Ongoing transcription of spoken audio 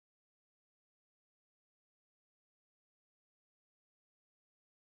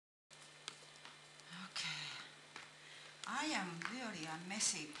really a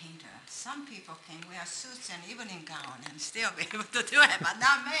messy painter. Some people can wear suits and evening gown and still be able to do it, but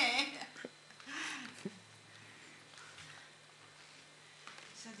not me.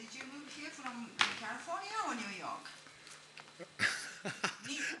 So did you move here from California or New York?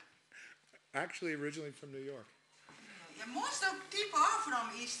 Neither. Actually, originally from New York. Yeah, most of people are from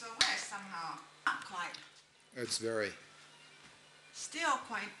East or West somehow. Not quite. It's very. Still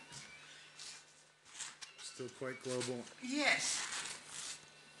quite. Still quite global. Yes.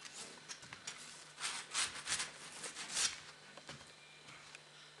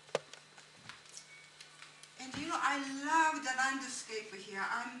 And you know, I love the landscape here.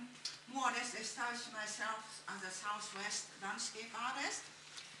 I'm more or less established myself as a Southwest landscape artist.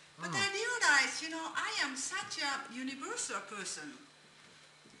 But I realized, you know, I am such a universal person.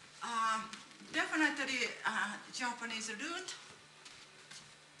 Definitely Japanese root.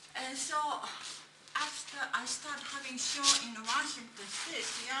 And so after I started having show in Washington State,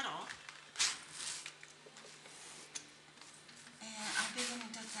 Seattle, and I'm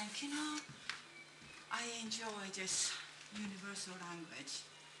beginning to think, you know, I enjoy this universal language,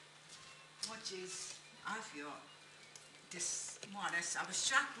 which is, I feel, this more or less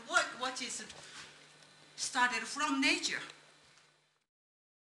abstract work, which is started from nature.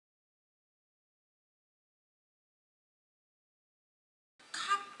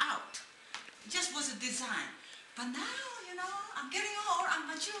 Cut out, just was a design. But now, you know, I'm getting old, I'm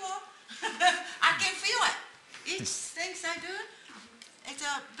mature, I can feel it. Each thing I do, it's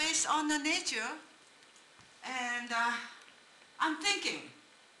based on the nature, and I'm thinking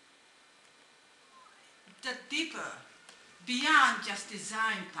the deeper, beyond just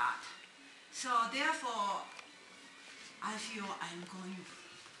design part. So therefore, I feel I'm going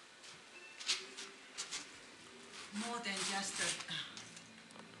more than just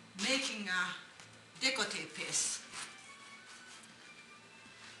making a decorative piece.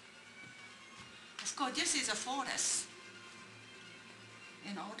 Of course, this is a forest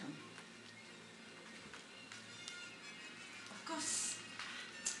in autumn. Of course,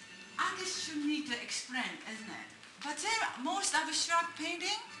 artists should need to explain, isn't it? But then most abstract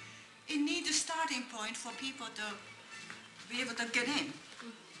painting, it needs a starting point for people to be able to get in.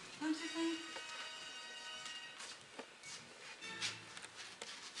 Don't you think?